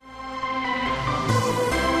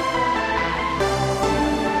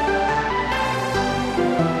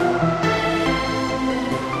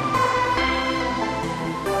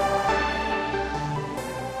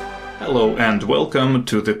Hello and welcome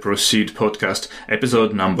to the Proceed podcast,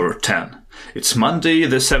 episode number 10. It's Monday,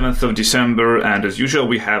 the 7th of December, and as usual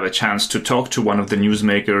we have a chance to talk to one of the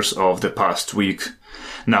newsmakers of the past week.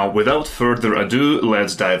 Now, without further ado,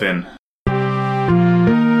 let's dive in.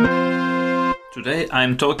 Today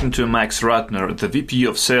I'm talking to Max Rattner, the VP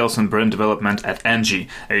of Sales and Brand Development at Angee,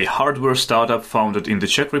 a hardware startup founded in the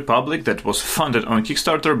Czech Republic that was funded on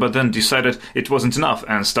Kickstarter but then decided it wasn't enough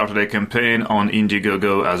and started a campaign on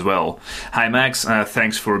Indiegogo as well. Hi Max,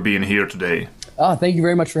 thanks for being here today. Thank you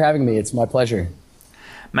very much for having me. It's my pleasure.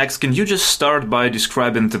 Max, can you just start by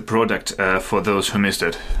describing the product for those who missed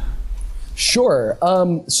it? Sure.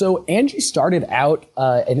 So Angee started out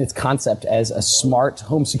in its concept as a smart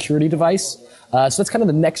home security device. So that's kind of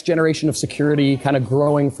the next generation of security, kind of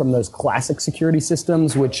growing from those classic security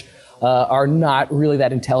systems, which are not really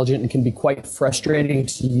that intelligent and can be quite frustrating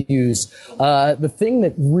to use. The thing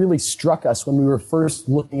that really struck us when we were first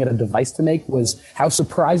looking at a device to make was how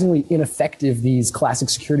surprisingly ineffective these classic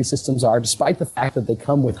security systems are, despite the fact that they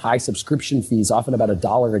come with high subscription fees, often about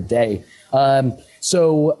 $1 a day.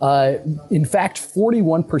 In fact,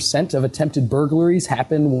 41% of attempted burglaries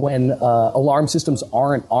happen when alarm systems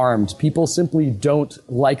aren't armed. People simply don't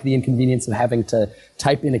like the inconvenience of having to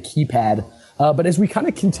type in a keypad. But as we kind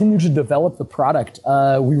of continue to develop the product,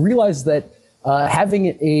 we realized that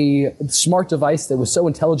having a smart device that was so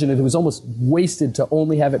intelligent, it was almost wasted to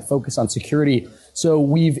only have it focus on security. So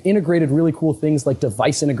we've integrated really cool things like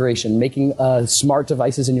device integration, making smart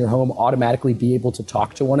devices in your home automatically be able to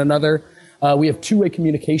talk to one another. We have two-way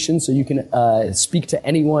communication, so you can speak to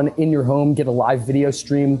anyone in your home, get a live video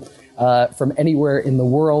stream from anywhere in the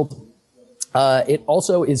world. It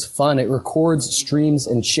also is fun. It records, streams,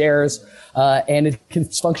 and shares, and it can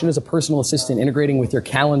function as a personal assistant, integrating with your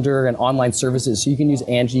calendar and online services. So you can use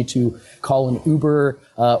Angee to call an Uber,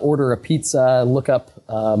 order a pizza, look up,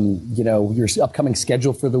 your upcoming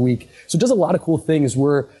schedule for the week. So it does a lot of cool things.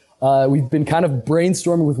 We've been kind of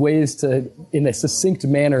brainstorming with ways to, in a succinct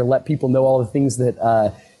manner, let people know all the things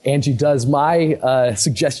that Angee does. My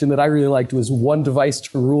suggestion that I really liked was one device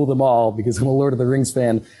to rule them all, because I'm a Lord of the Rings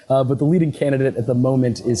fan. But the leading candidate at the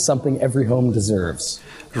moment is something every home deserves.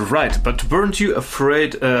 Right, but weren't you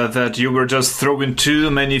afraid that you were just throwing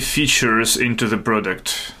too many features into the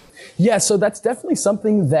product? Yeah, so that's definitely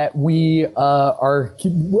something that we are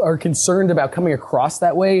concerned about coming across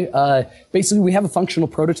that way. Basically, we have a functional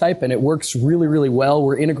prototype, and it works really, really well.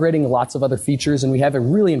 We're integrating lots of other features, and we have a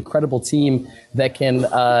really incredible team that can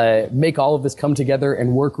make all of this come together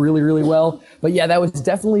and work really, really well. But yeah, that was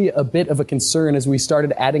definitely a bit of a concern as we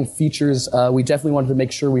started adding features. We definitely wanted to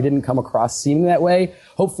make sure we didn't come across seeming that way.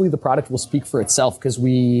 Hopefully, the product will speak for itself, because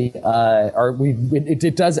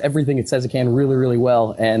it does everything it says it can really, really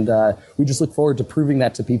well, and we just look forward to proving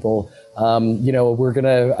that to people. I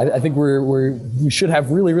think we should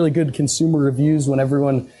have really, really good consumer reviews when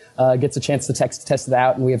everyone gets a chance to test it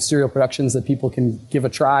out, and we have serial productions that people can give a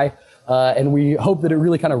try. And we hope that it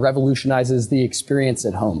really kind of revolutionizes the experience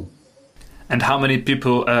at home. And how many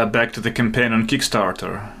people backed the campaign on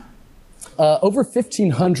Kickstarter? Over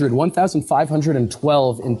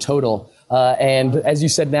 1,512 in total. And as you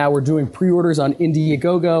said, now we're doing pre-orders on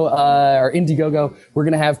Indiegogo. We're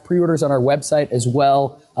going to have pre-orders on our website as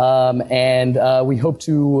well. And we hope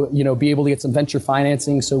to, be able to get some venture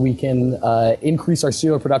financing so we can increase our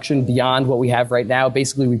serial production beyond what we have right now.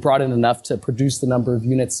 Basically, we brought in enough to produce the number of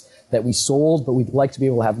units that we sold, but we'd like to be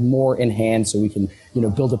able to have more in hand so we can,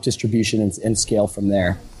 build up distribution and scale from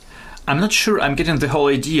there. I'm not sure I'm getting the whole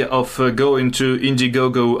idea of going to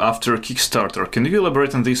Indiegogo after Kickstarter. Can you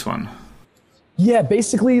elaborate on this one? Yeah,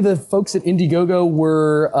 basically the folks at Indiegogo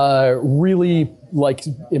were really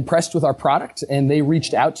impressed with our product, and they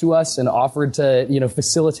reached out to us and offered to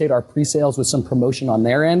facilitate our pre-sales with some promotion on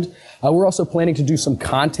their end. We're also planning to do some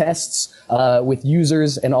contests with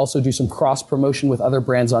users and also do some cross promotion with other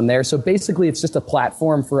brands on there. So basically it's just a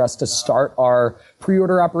platform for us to start our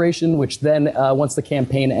pre-order operation, which then once the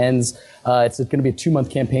campaign ends, it's going to be a 2-month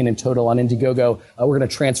campaign in total on Indiegogo. We're going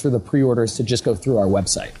to transfer the pre-orders to just go through our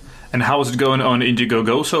website. And how is it going on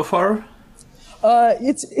Indiegogo so far?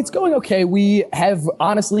 It's going okay. We have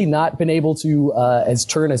honestly not been able to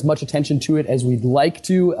turn as much attention to it as we'd like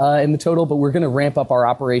to in the total, but we're going to ramp up our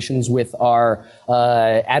operations with our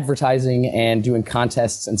advertising and doing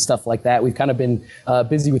contests and stuff like that. We've kind of been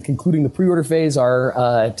busy with concluding the pre-order phase.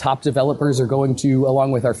 Our top developers are going to,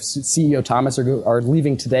 along with our CEO Thomas, are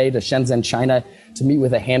leaving today to Shenzhen, China, to meet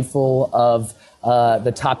with a handful of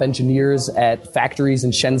the top engineers at factories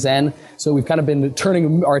in Shenzhen. So we've kind of been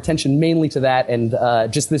turning our attention mainly to that. And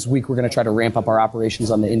just this week, we're going to try to ramp up our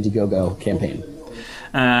operations on the Indiegogo campaign.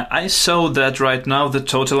 I saw that right now the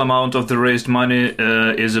total amount of the raised money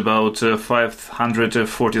is about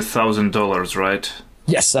 $540,000, right?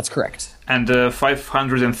 Yes, that's correct. And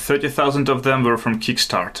 530,000 of them were from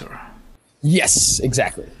Kickstarter. Yes,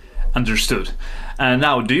 exactly. Understood.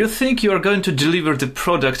 Now, do you think you are going to deliver the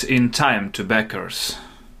product in time to backers?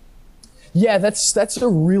 Yeah, that's a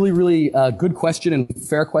really, really good question and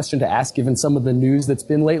fair question to ask given some of the news that's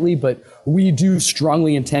been lately, but we do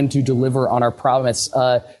strongly intend to deliver on our promise.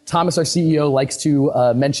 Thomas, our CEO, likes to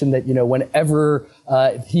mention that, whenever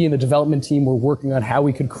he and the development team were working on how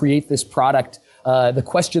we could create this product, the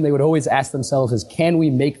question they would always ask themselves is, can we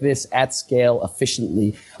make this at scale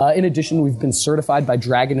efficiently? In addition, we've been certified by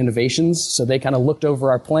Dragon Innovations, so they kind of looked over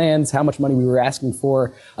our plans, how much money we were asking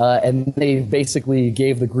for, and they basically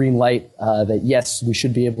gave the green light that yes, we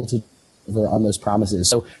should be able to deliver on those promises.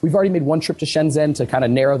 So we've already made one trip to Shenzhen to kind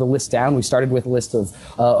of narrow the list down. We started with a list of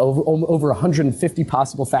over 150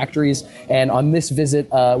 possible factories, and on this visit,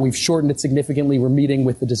 we've shortened it significantly. We're meeting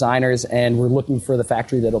with the designers, and we're looking for the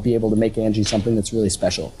factory that'll be able to make Angee something that's really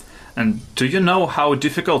special. And do you know how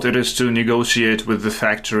difficult it is to negotiate with the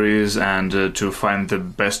factories and to find the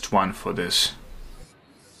best one for this?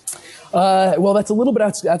 Well, that's a little bit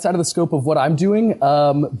outside of the scope of what I'm doing.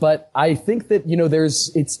 But I think that,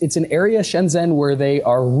 it's an area, Shenzhen, where they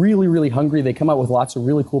are really, really hungry. They come out with lots of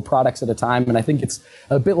really cool products at a time. And I think it's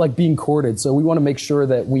a bit like being courted. So we want to make sure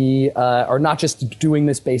that we are not just doing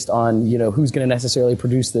this based on, who's going to necessarily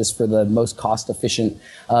produce this for the most cost efficient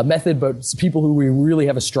method, but people who we really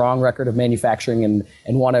have a strong record of manufacturing and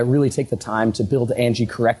want to really take the time to build Angee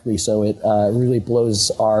correctly. So it really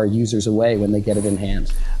blows our users away when they get it in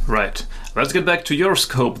hand. Right. Let's get back to your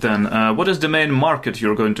scope then. What is the main market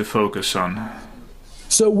you're going to focus on?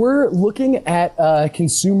 So we're looking at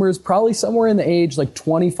consumers probably somewhere in the age like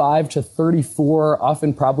 25 to 34,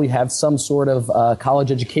 often probably have some sort of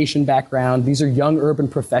college education background. These are young urban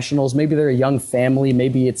professionals. Maybe they're a young family.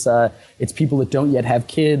 Maybe it's people that don't yet have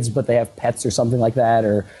kids, but they have pets or something like that,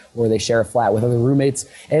 or they share a flat with other roommates.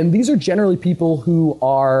 And these are generally people who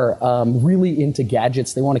are really into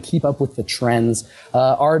gadgets. They want to keep up with the trends.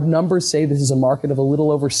 Our numbers say this is a market of a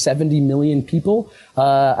little over 70 million people,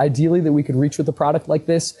 ideally, that we could reach with a product like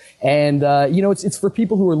this. And, it's for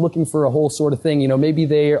people who are looking for a whole sort of thing. Maybe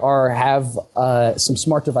they have some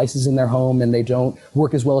smart devices in their home and they don't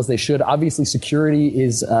work as well as they should. Obviously, security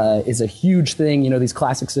is a huge thing. These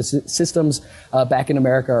classic systems back in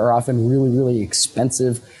America are often really, really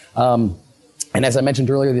expensive. And as I mentioned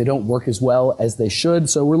earlier, they don't work as well as they should.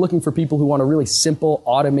 So we're looking for people who want a really simple,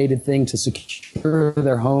 automated thing to secure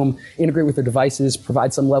their home, integrate with their devices,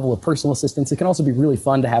 provide some level of personal assistance. It can also be really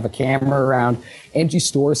fun to have a camera around. Angee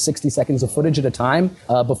stores 60 seconds of footage at a time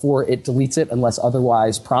before it deletes it unless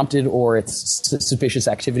otherwise prompted, or it's suspicious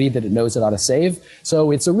activity that it knows it ought to save.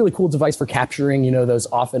 So it's a really cool device for capturing, those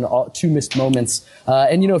often two missed moments.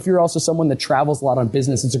 And if you're also someone that travels a lot on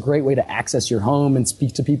business, it's a great way to access your home and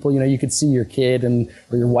speak to people. You could see your kid or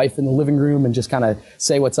your wife in the living room and just kind of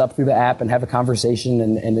say what's up through the app and have a conversation,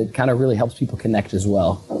 and it kind of really helps people connect as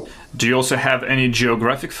well. Do you also have any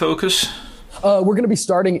geographic focus? We're going to be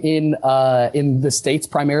starting in the States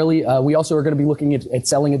primarily. We also are going to be looking at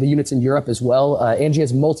selling the units in Europe as well. Angee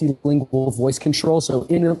has multilingual voice control, so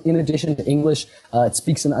in addition to English, it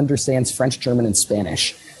speaks and understands French, German, and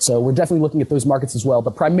Spanish. So we're definitely looking at those markets as well.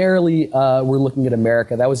 But primarily, we're looking at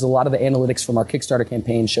America. That was a lot of the analytics from our Kickstarter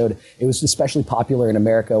campaign showed it was especially popular in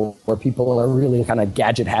America, where people are really kind of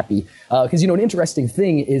gadget happy. Because, an interesting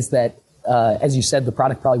thing is that as you said, the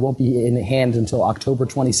product probably won't be in hand until October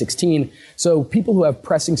 2016. So people who have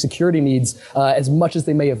pressing security needs, as much as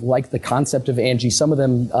they may have liked the concept of Angee, some of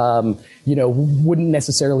them, wouldn't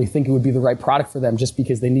necessarily think it would be the right product for them just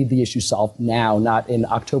because they need the issue solved now, not in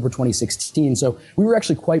October 2016. So we were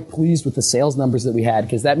actually quite pleased with the sales numbers that we had,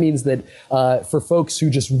 because that means that for folks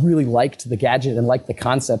who just really liked the gadget and liked the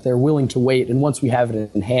concept, they're willing to wait. And once we have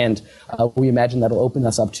it in hand, we imagine that'll open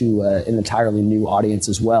us up to an entirely new audience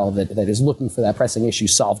as well that is looking for that pressing issue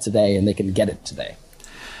solved today, and they can get it today.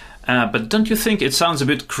 But don't you think it sounds a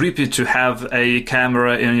bit creepy to have a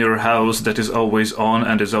camera in your house that is always on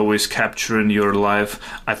and is always capturing your life,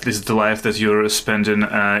 at least the life that you're spending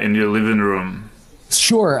in your living room?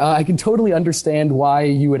 Sure. I can totally understand why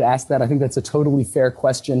you would ask that. I think that's a totally fair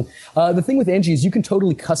question. The thing with Angee is you can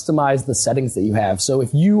totally customize the settings that you have. So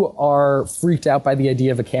if you are freaked out by the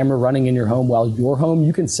idea of a camera running in your home while you're home,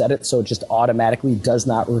 you can set it so it just automatically does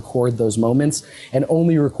not record those moments and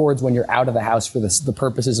only records when you're out of the house for the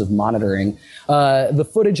purposes of monitoring. The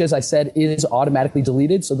footage, as I said, is automatically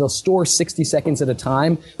deleted. So they'll store 60 seconds at a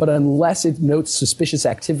time, but unless it notes suspicious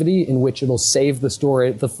activity, in which it'll save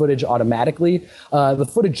the footage automatically, the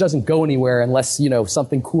footage doesn't go anywhere unless,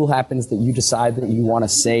 something cool happens that you decide that you want to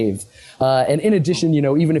save. And in addition,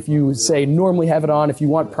 even if you say normally have it on, if you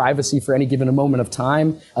want privacy for any given moment of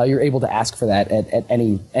time, you're able to ask for that at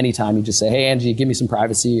any time. You just say, hey, Angee, give me some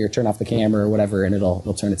privacy, or turn off the camera or whatever, and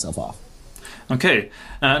it'll turn itself off. Okay,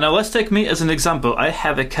 now let's take me as an example. I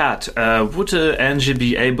have a cat. Would Angee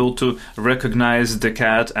be able to recognize the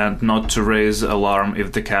cat and not to raise alarm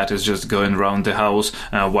if the cat is just going around the house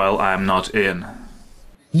while I'm not in?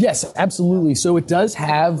 Yes, absolutely. So it does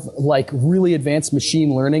have really advanced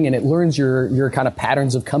machine learning, and it learns your kind of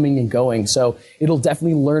patterns of coming and going. So it'll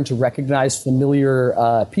definitely learn to recognize familiar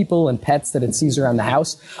people and pets that it sees around the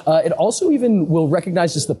house. It also even will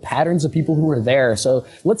recognize just the patterns of people who are there. So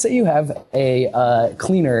let's say you have a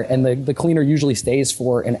cleaner, and the cleaner usually stays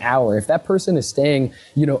for an hour. If that person is staying,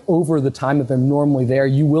 over the time that they're normally there,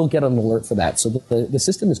 you will get an alert for that. So the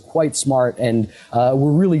system is quite smart, and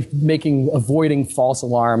we're really making avoiding false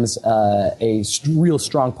alarms a real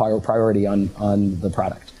strong priority on the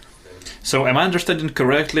product. So am I understanding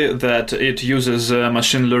correctly that it uses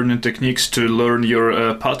machine learning techniques to learn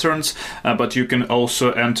your patterns, but you can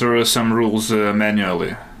also enter some rules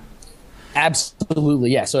manually?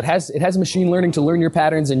 Absolutely, yeah. So it has machine learning to learn your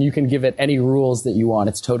patterns, and you can give it any rules that you want.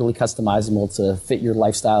 It's totally customizable to fit your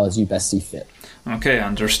lifestyle as you best see fit. Okay,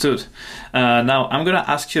 understood. Now, I'm going to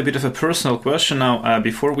ask you a bit of a personal question. Now,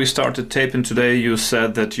 before we started taping today, you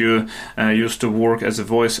said that you used to work as a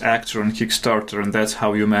voice actor on Kickstarter, and that's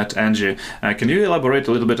how you met Angee. Can you elaborate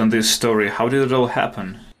a little bit on this story? How did it all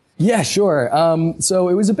happen? Yeah, sure. So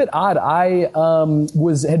it was a bit odd. I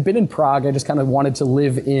had been in Prague. I just kind of wanted to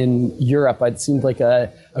live in Europe. It seemed like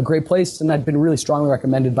a great place, and I'd been really strongly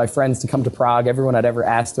recommended by friends to come to Prague. Everyone I'd ever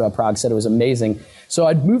asked about Prague said it was amazing. So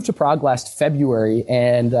I'd moved to Prague last February,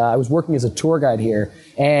 and I was working as a tour guide here.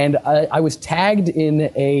 And I was tagged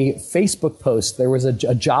in a Facebook post. There was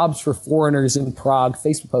a Jobs for Foreigners in Prague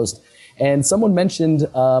Facebook post. And someone mentioned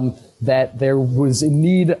that there was in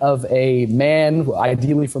need of a man,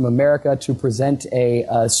 ideally from America, to present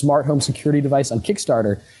a smart home security device on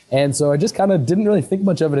Kickstarter. And so I just kind of didn't really think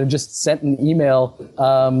much of it and just sent an email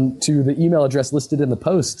to the email address listed in the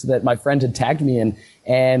post that my friend had tagged me in.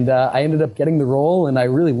 And I ended up getting the role, and I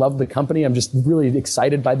really love the company. I'm just really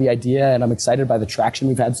excited by the idea, and I'm excited by the traction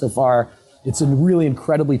we've had so far. It's a really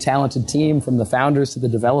incredibly talented team, from the founders to the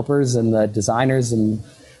developers and the designers, and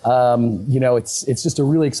it's just a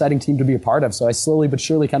really exciting team to be a part of. So I slowly but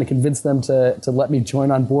surely kind of convinced them to let me join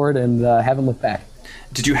on board, and haven't looked back.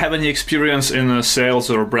 Did you have any experience in sales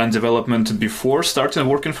or brand development before starting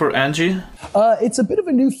working for Angee? It's a bit of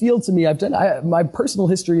a new field to me. My personal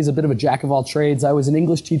history is a bit of a jack of all trades. I was an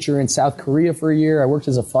English teacher in South Korea for a year. I worked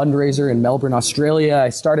as a fundraiser in Melbourne, Australia. I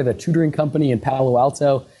started a tutoring company in Palo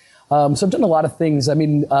Alto. So I've done a lot of things. I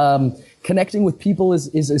mean, connecting with people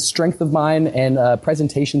is a strength of mine, and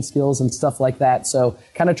presentation skills and stuff like that. So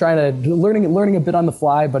kind of learning a bit on the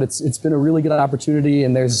fly, but it's been a really good opportunity.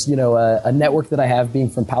 And there's a network that I have being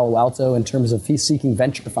from Palo Alto in terms of seeking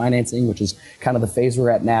venture financing, which is kind of the phase we're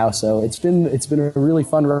at now. So it's been a really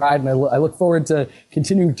fun ride, and I look forward to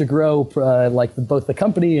continuing to grow both the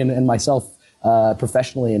company and myself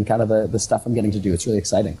professionally, and kind of the stuff I'm getting to do. It's really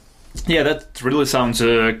exciting. Yeah, that really sounds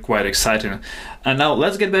quite exciting. And now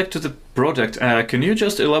let's get back to the product. Can you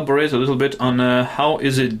just elaborate a little bit on how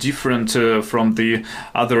is it different from the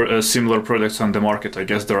other similar products on the market? I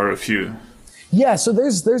guess there are a few. Yeah, so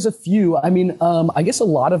there's a few. I mean, I guess a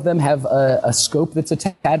lot of them have a scope that's a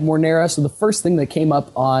tad more narrow. So the first thing that came up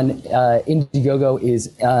on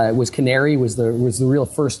Indiegogo was Canary, was the real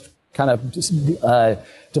first kind of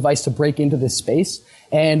device to break into this space.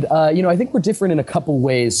 And, I think we're different in a couple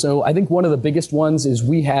ways. So I think one of the biggest ones is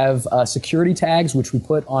we have security tags, which we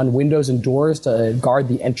put on windows and doors to guard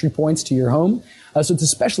the entry points to your home. So it's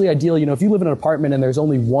especially ideal, if you live in an apartment and there's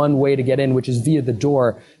only one way to get in, which is via the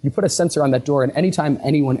door, you put a sensor on that door, and anytime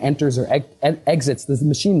anyone enters or exits, the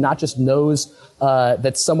machine not just knows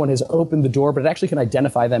that someone has opened the door, but it actually can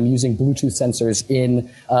identify them using Bluetooth sensors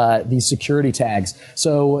in these security tags.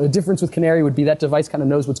 So a difference with Canary would be that device kind of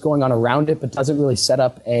knows what's going on around it, but doesn't really set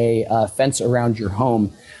up a fence around your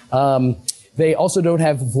home. They also don't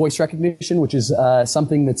have voice recognition, which is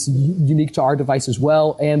something that's unique to our device as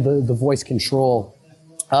well, and the voice control.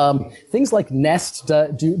 Things like Nest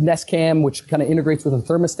Cam, which kind of integrates with a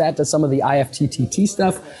thermostat, does some of the IFTTT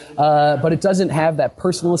stuff, but it doesn't have that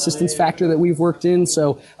personal assistance factor that we've worked in.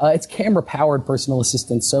 So it's camera-powered personal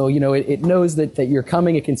assistance. So it knows that you're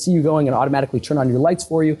coming, it can see you going, and automatically turn on your lights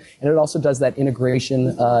for you. And it also does that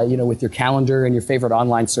integration, with your calendar and your favorite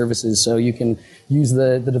online services. So you can use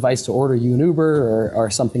the device to order you an Uber or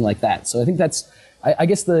something like that. So I think that's I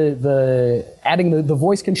guess the adding the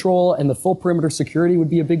voice control and the full perimeter security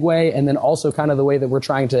would be a big way, and then also kind of the way that we're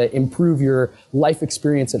trying to improve your life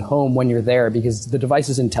experience at home when you're there, because the device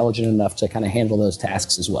is intelligent enough to kind of handle those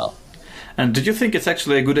tasks as well. And did you think it's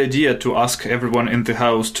actually a good idea to ask everyone in the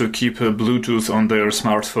house to keep Bluetooth on their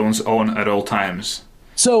smartphones on at all times?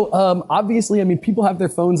 So obviously, I mean, people have their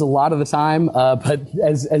phones a lot of the time, but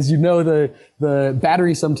as you know, the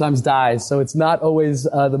battery sometimes dies, so it's not always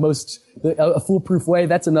a foolproof way.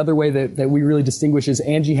 That's another way that we really distinguish is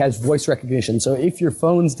Angee has voice recognition. So if your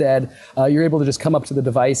phone's dead, you're able to just come up to the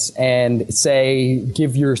device and say,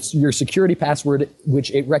 give your security password,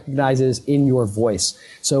 which it recognizes in your voice.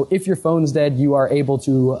 So if your phone's dead, you are able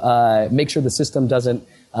to make sure the system doesn't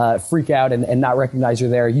freak out and not recognize you're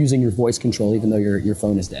there using your voice control, even though your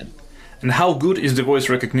phone is dead. And how good is the voice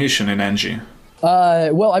recognition in Angee?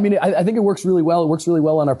 Well, I mean, I think it works really well. It works really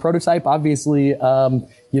well on our prototype. Obviously,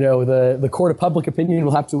 the court of public opinion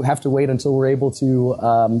will have to wait until we're able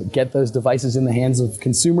to get those devices in the hands of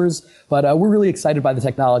consumers. But we're really excited by the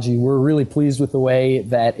technology. We're really pleased with the way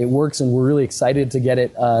that it works, and we're really excited to get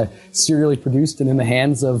it serially produced and in the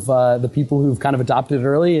hands of the people who've kind of adopted it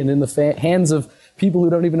early, and in the hands of people who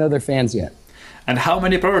don't even know they're fans yet. And how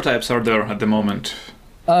many prototypes are there at the moment?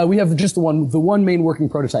 We have just the one main working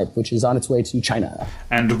prototype, which is on its way to China.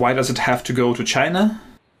 And why does it have to go to China?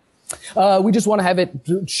 We just want to have it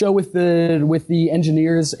show with the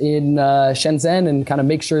engineers in Shenzhen and kind of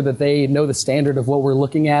make sure that they know the standard of what we're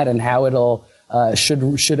looking at and how it'll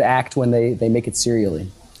should act when they make it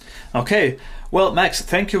serially. Okay. Well, Max,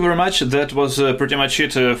 thank you very much. That was pretty much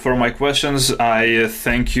it for my questions. I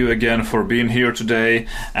thank you again for being here today,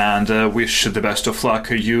 and wish the best of luck,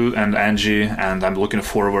 you and Angee, and I'm looking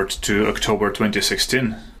forward to October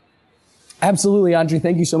 2016. Absolutely, Angee.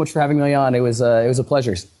 Thank you so much for having me on. It was a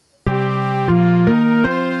pleasure.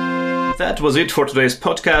 That was it for today's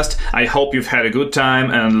podcast. I hope you've had a good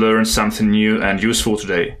time and learned something new and useful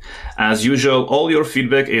today. As usual, all your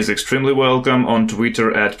feedback is extremely welcome on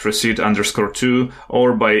Twitter at proceed_2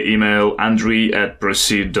 or by email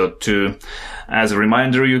andrei@proceed.2. As a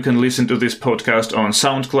reminder, you can listen to this podcast on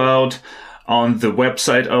SoundCloud, on the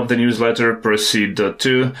website of the newsletter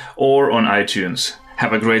proceed.2, or on iTunes.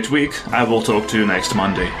 Have a great week. I will talk to you next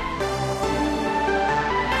Monday.